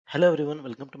Hello everyone,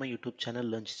 welcome to my YouTube channel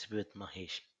Learn GCP with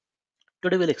Mahesh.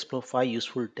 Today we'll explore 5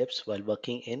 useful tips while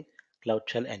working in Cloud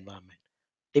Shell environment.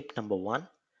 Tip number 1,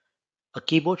 a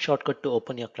keyboard shortcut to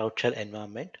open your Cloud Shell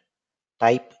environment.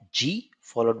 Type G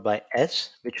followed by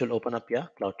S, which will open up your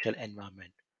Cloud Shell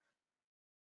environment.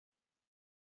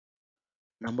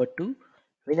 Number 2,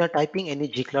 when you're typing any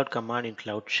gcloud command in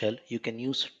Cloud Shell, you can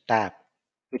use tab,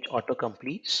 which auto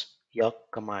completes your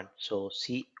command. So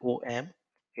COM,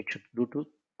 it should do to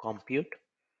compute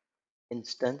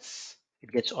instance,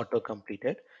 it gets auto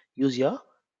completed. Use your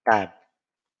tab.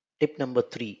 Tip number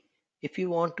 3, if you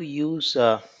want to use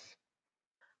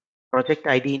project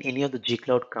ID in any of the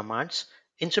gcloud commands,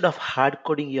 instead of hard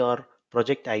coding your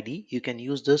project ID, you can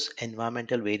use this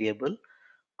environmental variable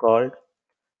called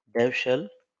devshell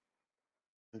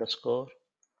underscore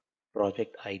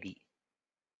project ID,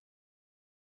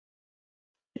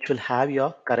 which will have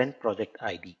your current project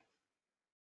ID.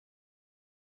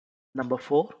 Number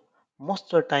 4,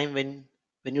 most of the time when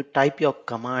you type your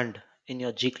command in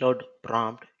your gcloud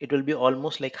prompt, it will be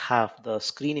almost like half the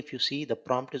screen. If you see, the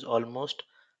prompt is almost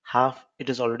half, it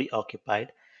is already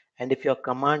occupied. And if your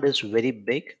command is very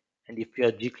big, and if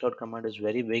your gcloud command is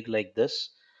very big like this,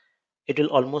 it will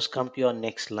almost come to your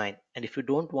next line. And if you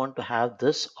don't want to have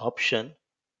this option,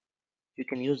 you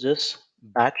can use this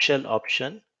batch shell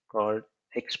option called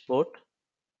export,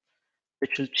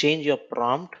 which will change your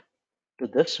prompt to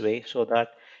this way so that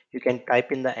you can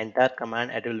type in the entire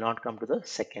command and it will not come to the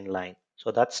second line.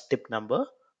 So that's tip number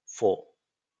 4.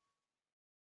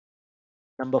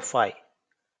 Number 5.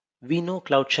 We know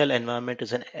Cloud Shell environment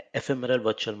is an ephemeral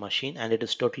virtual machine and it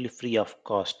is totally free of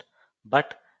cost.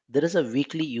 But there is a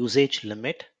weekly usage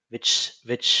limit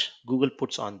which Google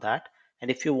puts on that.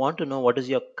 And if you want to know what is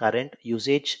your current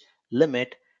usage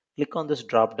limit, click on this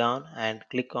drop down and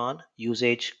click on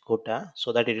usage quota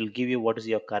so that it will give you what is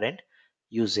your current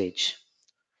usage.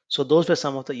 So those were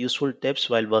some of the useful tips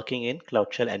while working in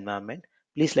Cloud Shell environment.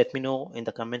 Please let me know in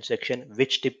the comment section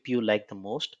which tip you like the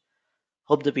most.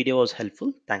 Hope the video was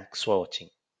helpful. Thanks for watching.